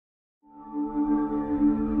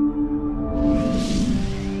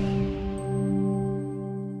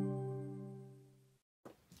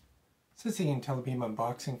This is the Intellibeam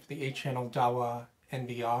unboxing for the 8-channel Dahua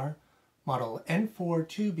NVR model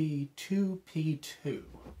N42B2P2. So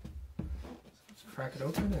let's crack it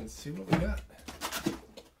open and see what we got.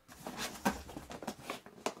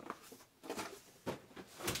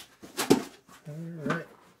 Alright,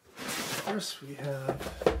 first we have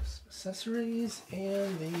some accessories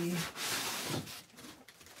and the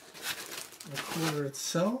recorder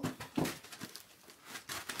itself.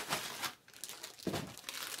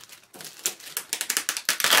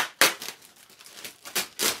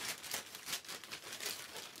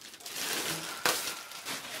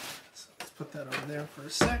 Put that over there for a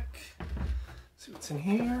sec. See what's in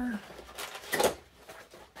here.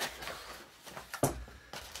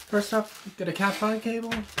 First up, get a Cat5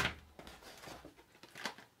 cable.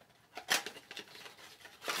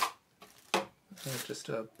 Just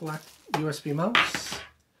a black USB mouse.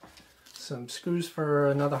 Some screws for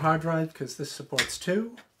another hard drive because this supports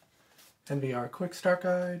 2. NVR quick start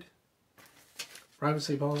guide.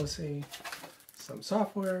 Privacy policy. Some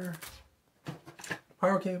software.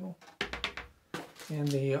 Power cable. And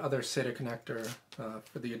the other SATA connector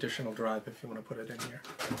for the additional drive if you want to put it in here.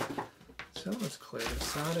 So let's clear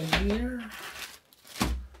this out of here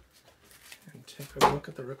and take a look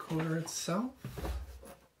at the recorder itself.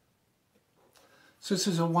 So this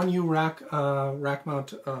is a 1U rack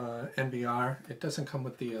mount NVR. It doesn't come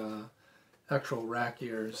with the actual rack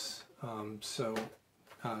ears, so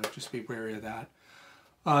just be wary of that.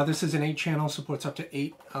 This is an 8-channel, supports up to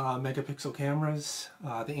 8 megapixel cameras.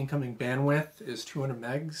 The incoming bandwidth is 200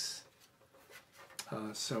 megs.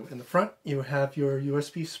 So in the front you have your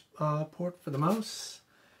USB port for the mouse.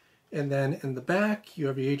 And then in the back you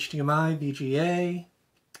have your HDMI, VGA,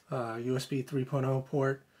 USB 3.0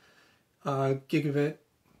 port, gigabit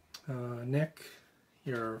NIC,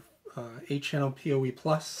 your 8-channel PoE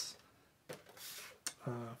Plus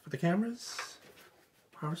for the cameras,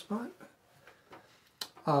 power spot.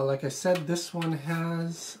 Like I said, this one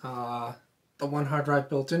has the one hard drive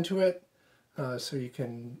built into it, so you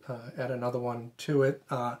can add another one to it.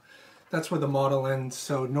 That's where the model ends,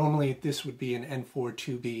 so normally this would be an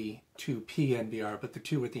N42B2P NVR, but the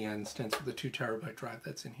 2 at the end stands for the 2 terabyte drive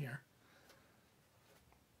that's in here.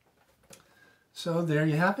 So there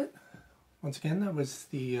you have it. Once again, that was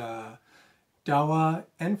the Dahua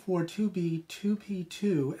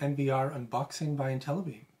N42B2P2 NVR unboxing by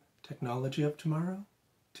Intellibeam. Technology of tomorrow,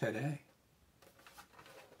 today.